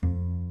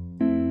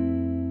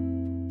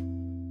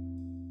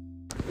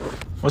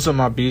What's up,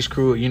 my Beast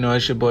crew? You know,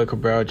 it's your boy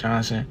Cabral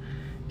Johnson.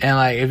 And,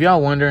 like, if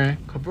y'all wondering,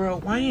 Cabral,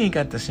 why you ain't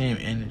got the same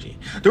energy?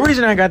 The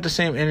reason I got the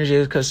same energy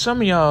is because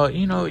some of y'all,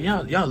 you know,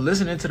 y'all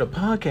listening to the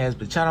podcast,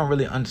 but y'all don't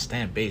really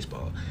understand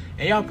baseball.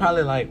 And y'all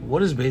probably like,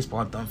 what has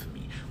baseball done for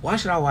me? Why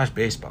should I watch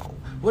baseball?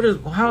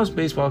 How has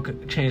baseball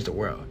changed the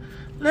world?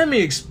 Let me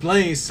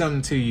explain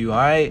something to you, all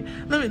right?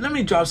 Let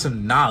me drop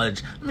some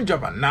knowledge. Let me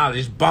drop a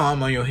knowledge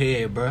bomb on your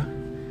head, bro.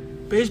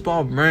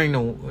 Baseball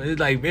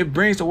it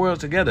brings the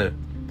world together.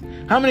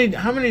 How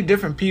many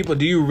different people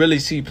do you really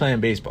see playing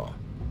baseball?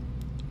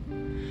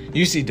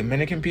 You see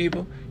Dominican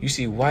people, you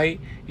see white,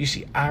 you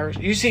see Irish,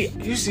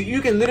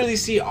 you can literally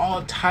see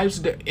all types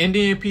of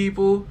Indian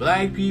people,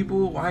 black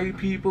people, white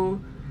people,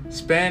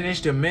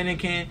 Spanish,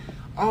 Dominican,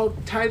 all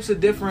types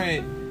of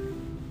different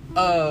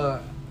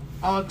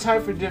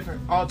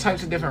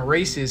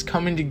races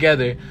coming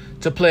together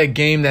to play a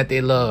game that they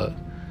love.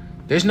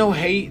 There's no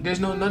hate, there's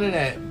none of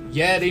that.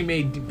 Yeah, they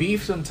may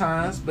beef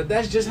sometimes, but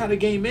that's just how the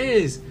game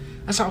is.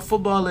 That's how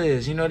football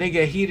is. You know, they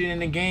get heated in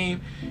the game.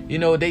 You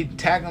know, they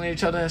tackling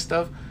each other and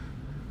stuff.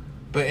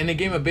 But in the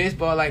game of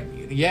baseball, like,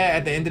 yeah,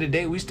 at the end of the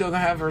day, we still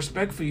gonna have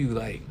respect for you.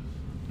 Like,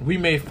 we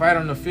may fight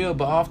on the field,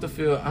 but off the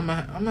field, I'm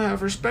gonna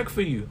have respect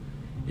for you.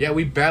 Yeah,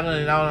 we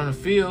battling it out on the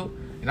field,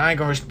 and I ain't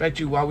gonna respect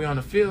you while we on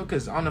the field,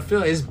 because on the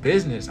field, it's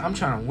business. I'm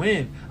trying to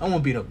win. I want to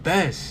be the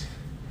best.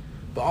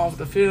 But off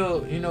the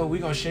field, you know, we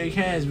gonna shake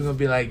hands. We gonna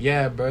be like,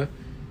 yeah, bro.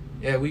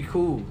 Yeah, we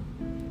cool.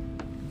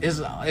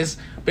 It's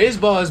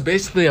baseball is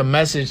basically a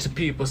message to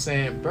people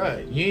saying,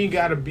 bruh, you ain't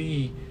gotta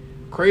be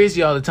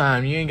crazy all the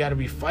time. You ain't gotta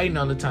be fighting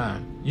all the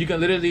time. You can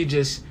literally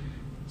just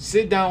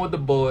sit down with the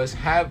boys,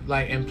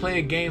 and play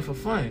a game for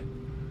fun.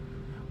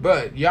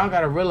 But y'all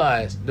gotta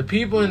realize the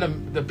people in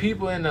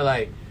the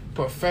like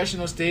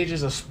professional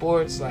stages of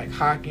sports, like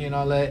hockey and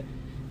all that,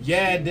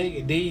 yeah,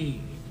 they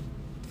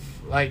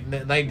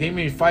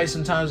may fight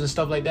sometimes and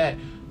stuff like that.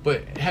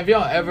 But have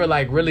y'all ever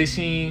like really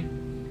seen,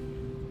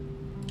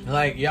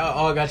 like, y'all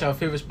all got y'all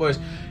favorite sports,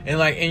 and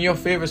like in your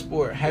favorite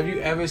sport, have you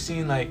ever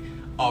seen like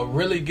a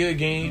really good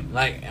game?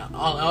 Like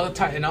all the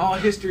time in all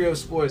history of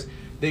sports,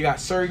 they got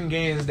certain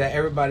games that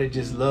everybody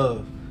just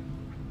love.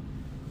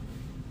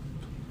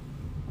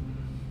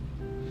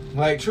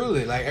 Like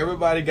truly, like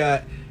everybody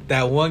got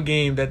that one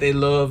game that they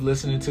love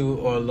listening to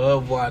or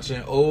love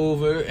watching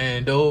over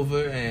and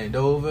over and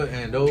over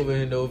and over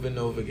and over and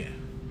over again.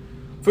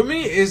 For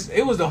me,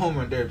 it was the home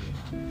run derby.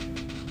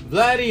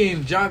 Vladdy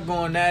and Jock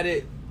going at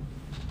it.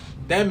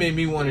 That made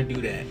me want to do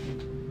that.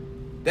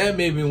 That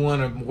made me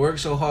want to work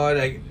so hard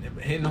at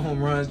hitting the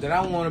home runs that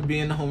I want to be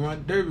in the home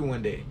run derby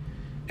one day.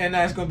 And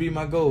that's going to be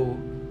my goal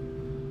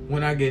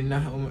once I get in the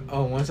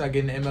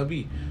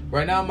MLB.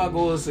 Right now, my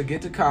goal is to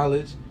get to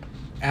college.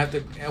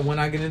 When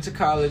I get into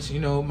college, you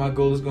know, my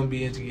goal is going to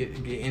be to get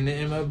in the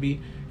MLB.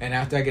 And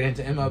after I get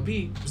into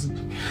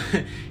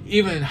MLB,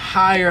 even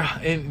higher,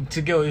 and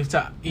to go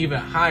into even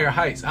higher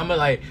heights. I'm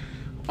going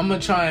to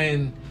try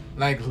and,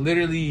 like,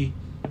 literally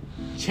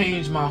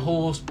change my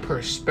whole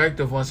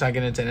perspective once I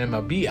get into an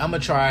MLB. I'm gonna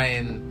try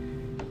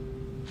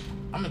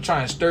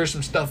and stir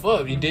some stuff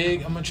up, you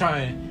dig? I'm gonna try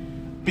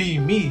and be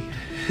me.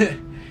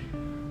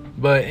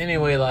 But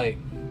anyway, like,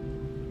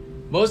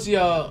 most of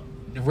y'all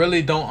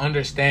really don't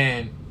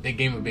understand the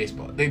game of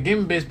baseball. The game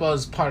of baseball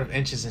is part of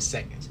inches and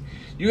seconds.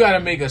 You gotta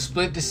make a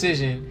split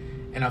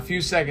decision in a few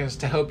seconds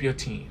to help your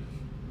team.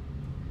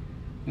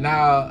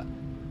 Now,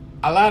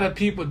 a lot of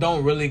people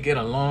don't really get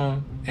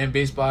along in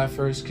baseball at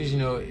first, because you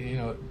know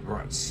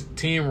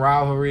team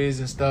rivalries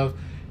and stuff,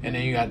 and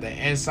then you got the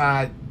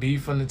inside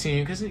beef on the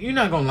team, because you're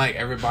not gonna like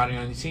everybody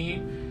on the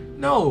team.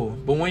 No,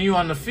 but when you're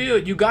on the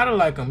field, you gotta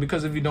like them,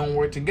 because if you don't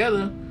work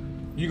together,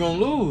 you're gonna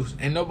lose,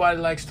 and nobody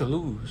likes to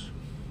lose.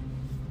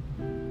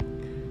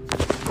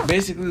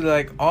 Basically,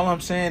 like, all I'm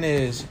saying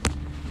is,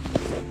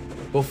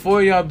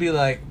 before y'all be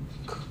like,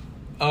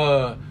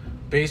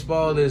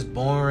 baseball is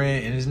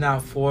boring and it's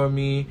not for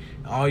me,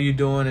 all you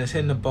doing is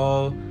hitting the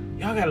ball,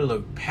 y'all gotta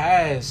look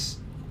past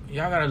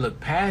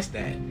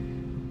that.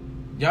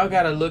 Y'all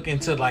gotta look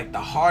into, like, the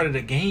heart of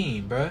the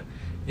game, bruh.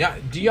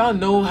 Do y'all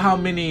know how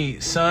many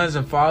sons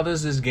and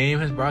fathers this game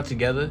has brought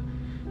together?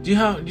 Do you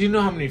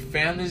know how many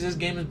families this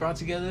game has brought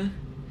together?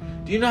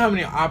 Do you know how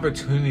many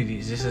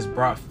opportunities this has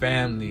brought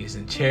families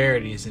and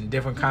charities and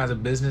different kinds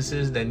of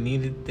businesses that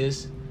needed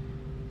this?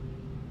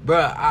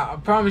 Bruh, I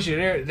promise you,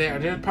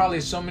 there's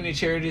probably so many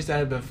charities that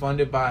have been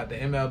funded by the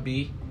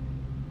MLB.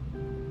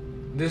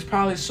 There's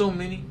probably so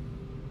many.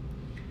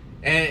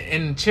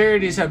 And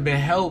charities have been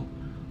helped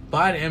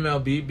by the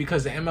MLB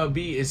because the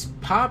MLB is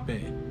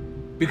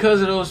popping.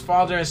 Because of those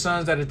father and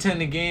sons that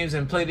attend the games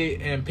and pay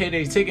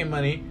their ticket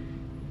money,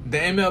 the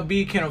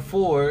MLB can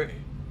afford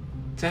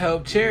to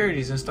help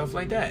charities and stuff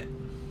like that.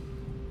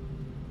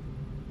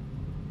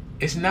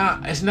 It's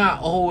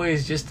not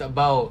always just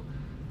about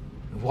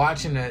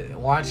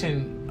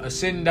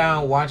sitting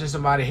down watching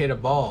somebody hit a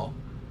ball.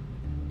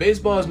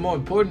 Baseball is more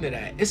important than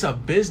that. It's a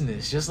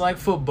business, just like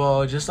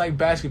football, just like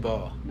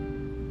basketball.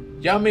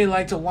 Y'all may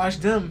like to watch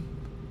them,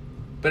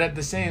 but at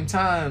the same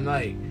time,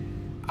 like,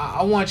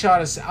 I want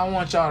y'all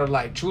to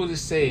like truly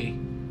say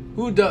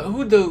Who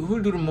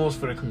do the most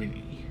for the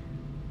community?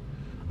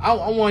 I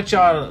want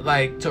y'all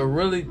to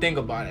really think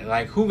about it.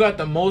 Like, who got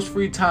the most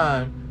free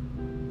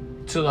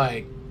time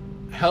to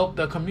help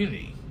the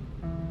community?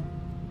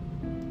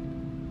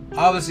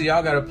 Obviously,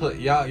 y'all gotta play.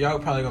 Y'all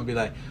probably gonna be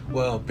like,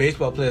 well,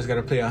 baseball players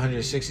gotta play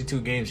 162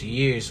 games a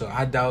year, so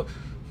I doubt.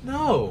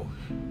 No,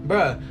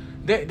 bruh.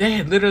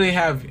 They literally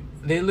have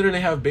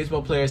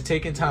baseball players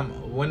taking time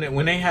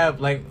when they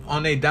have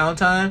on their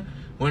downtime,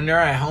 when they're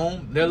at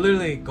home, they're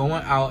literally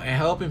going out and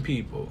helping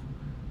people,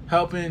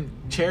 helping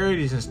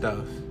charities and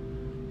stuff.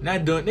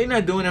 They're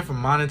not doing it for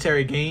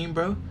monetary gain,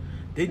 bro.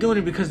 They're doing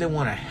it because they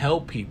want to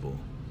help people.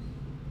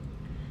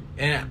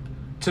 And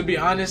to be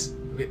honest,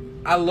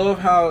 I love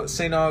how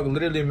St. Aug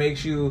literally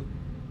makes you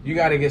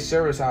gotta get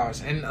service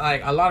hours, and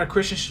a lot of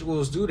Christian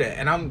schools do that,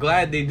 and I'm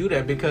glad they do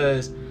that,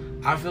 because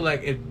I feel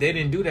like if they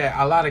didn't do that,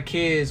 a lot of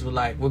kids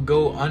would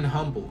go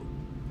unhumbled.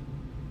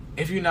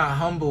 If you're not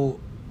humble,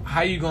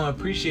 how you gonna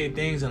appreciate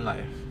things in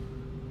life?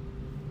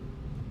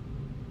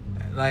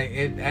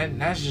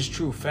 That's just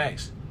true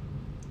facts.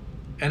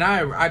 And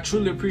I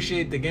truly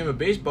appreciate the game of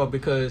baseball,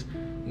 because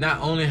not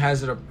only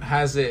has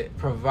it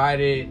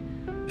provided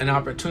an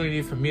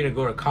opportunity for me to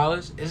go to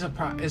college, it's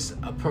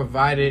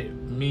provided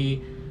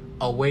me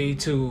a way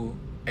to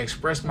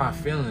express my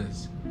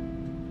feelings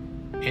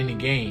in the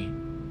game.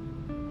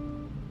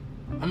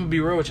 I'm gonna be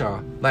real with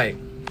y'all.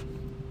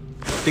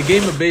 The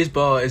game of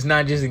baseball is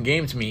not just a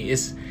game to me.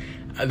 It's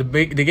the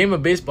game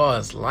of baseball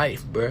is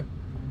life, bro.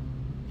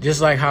 Just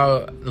like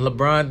how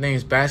LeBron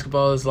thinks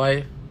basketball is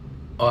life,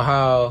 or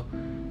how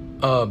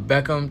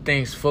Beckham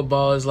thinks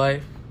football is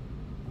life,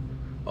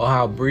 or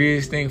how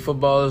Breeze thinks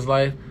football is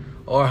life,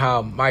 or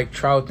how Mike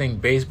Trout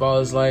thinks baseball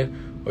is life,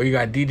 or you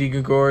got Didi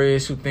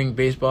Gregorius who think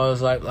baseball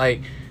is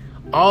life.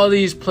 All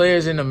these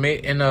players in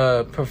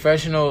the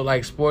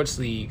professional sports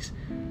leagues,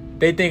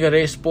 they think of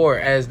their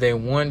sport as their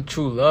one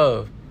true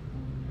love.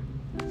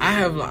 I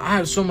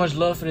have so much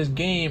love for this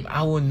game.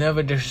 I will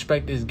never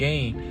disrespect this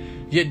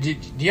game. Do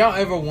y'all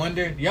ever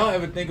wonder? Do y'all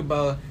ever think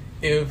about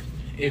if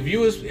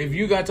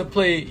you got to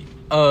play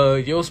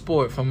your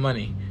sport for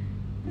money,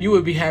 you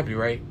would be happy,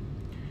 right?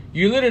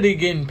 You literally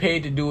getting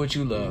paid to do what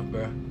you love,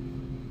 bro.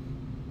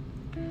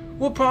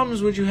 What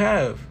problems would you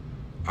have?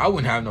 I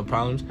wouldn't have no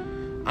problems.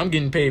 I'm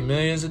getting paid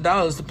millions of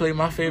dollars to play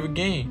my favorite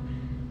game.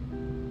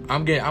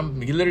 I'm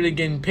literally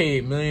getting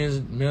paid millions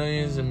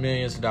and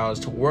millions of dollars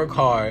to work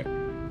hard,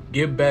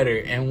 get better,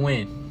 and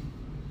win.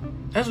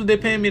 That's what they're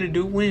paying me to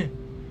do, win.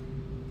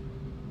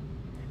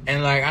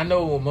 And I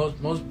know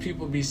most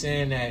people be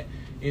saying that,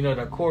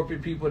 the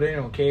corporate people, they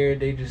don't care.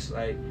 They just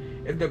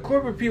if the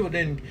corporate people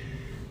didn't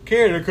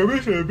care, the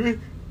commissioner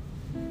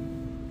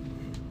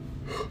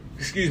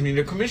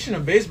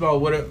of baseball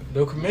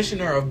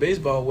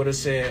would have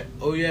said,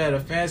 oh yeah, the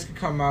fans can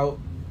come out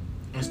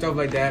and stuff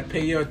like that,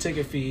 pay your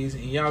ticket fees,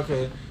 and y'all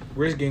could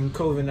risk getting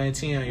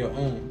COVID-19 on your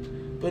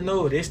own. But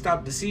no, they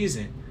stopped the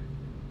season.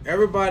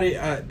 Everybody,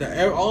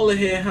 all the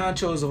head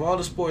honchos of all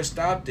the sports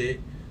stopped it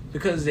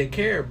because they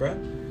care, bro.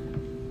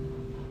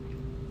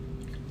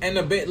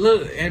 And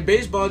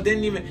baseball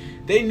didn't even.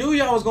 They knew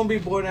y'all was gonna be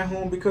bored at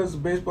home because the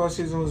baseball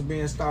season was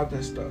being stopped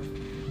and stuff.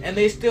 And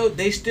they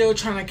still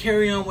trying to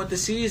carry on with the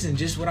season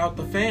just without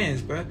the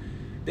fans, bro.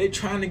 They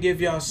trying to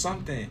give y'all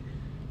something.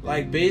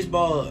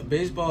 Baseball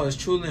is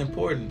truly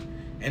important,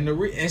 and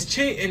it's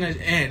changed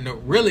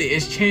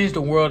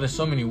the world in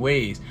so many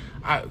ways.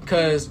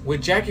 Because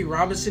what Jackie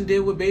Robinson did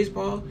with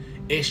baseball,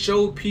 it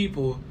showed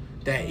people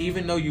that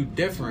even though you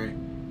different,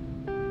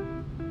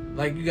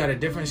 you got a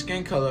different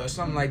skin color or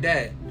something like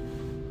that,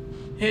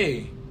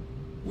 hey,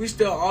 we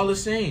still all the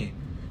same.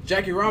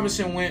 Jackie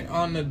Robinson went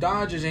on the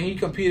Dodgers and he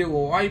competed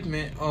with white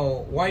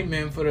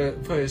men for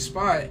his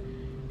spot,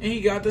 and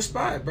he got the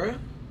spot, bro.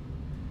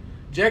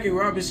 Jackie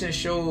Robinson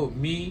showed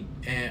me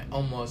and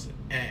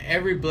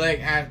every black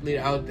athlete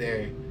out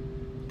there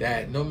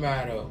that no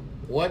matter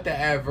what the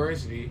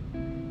adversity,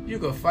 you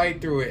can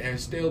fight through it and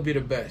still be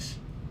the best.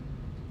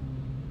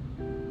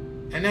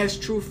 And that's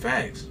true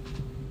facts.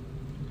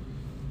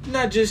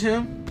 Not just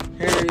him.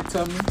 Harriet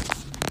Tubman,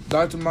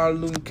 Dr.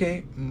 Martin Luther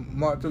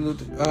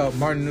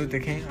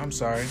King. I'm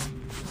sorry.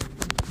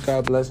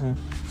 God bless him.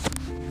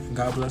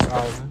 God bless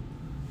all of them.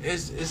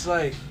 It's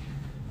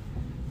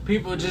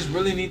people just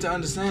really need to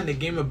understand the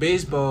game of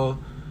baseball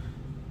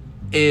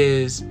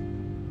is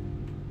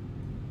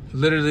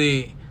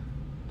literally,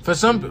 for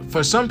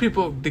some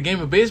people, the game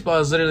of baseball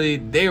is literally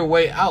their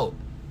way out.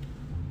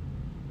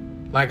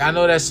 I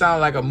know that sounds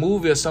like a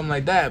movie or something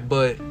like that,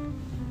 but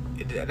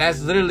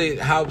that's literally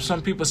how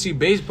some people see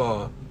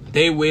baseball.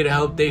 They way to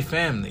help their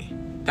family.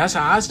 That's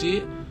how I see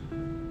it.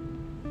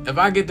 If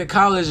I get to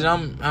college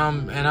and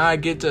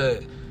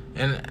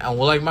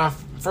my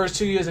first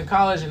 2 years in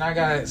college, and I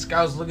got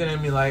scouts looking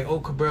at me like, "Oh,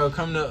 Cabral,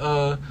 come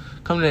to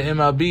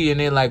MLB," and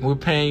they're like, "We're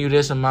paying you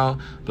this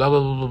amount," blah blah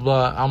blah blah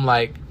blah. I'm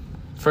like,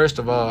 first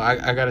of all,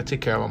 I gotta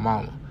take care of my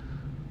mama,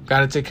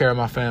 gotta take care of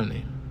my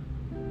family.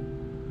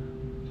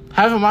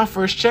 Having my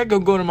first check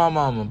go to my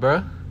mama,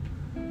 bruh.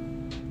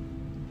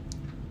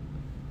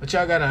 But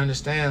y'all gotta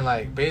understand,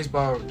 like,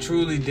 baseball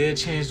truly did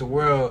change the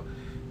world,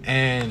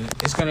 and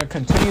it's gonna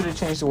continue to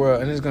change the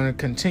world, and it's gonna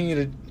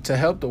continue to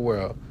help the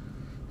world.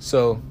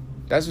 So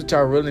that's what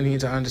y'all really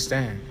need to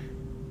understand.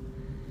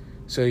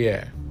 So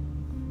yeah,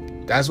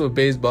 that's what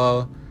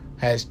baseball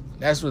has.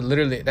 That's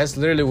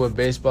literally what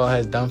baseball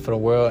has done for the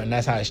world, and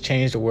that's how it's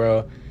changed the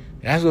world,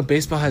 and that's what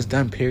baseball has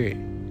done. Period.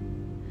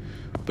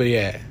 But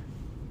yeah,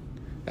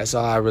 that's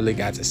all I really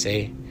got to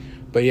say.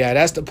 But yeah,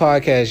 that's the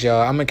podcast,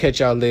 y'all. I'm gonna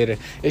catch y'all later.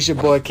 It's your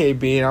boy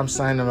KB, and I'm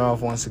signing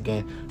off once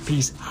again.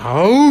 Peace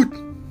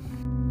out.